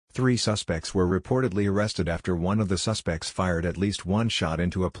Three suspects were reportedly arrested after one of the suspects fired at least one shot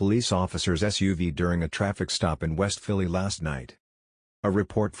into a police officer's SUV during a traffic stop in West Philly last night. A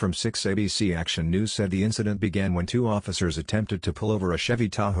report from 6 ABC Action News said the incident began when two officers attempted to pull over a Chevy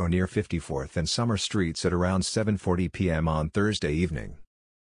Tahoe near 54th and Summer Streets at around 7:40 p.m. on Thursday evening.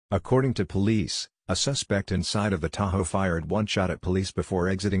 According to police, a suspect inside of the Tahoe fired one shot at police before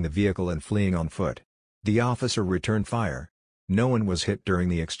exiting the vehicle and fleeing on foot. The officer returned fire. No one was hit during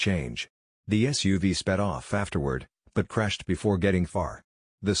the exchange. The SUV sped off afterward, but crashed before getting far.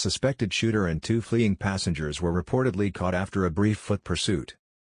 The suspected shooter and two fleeing passengers were reportedly caught after a brief foot pursuit.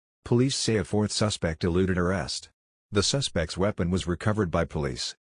 Police say a fourth suspect eluded arrest. The suspect's weapon was recovered by police.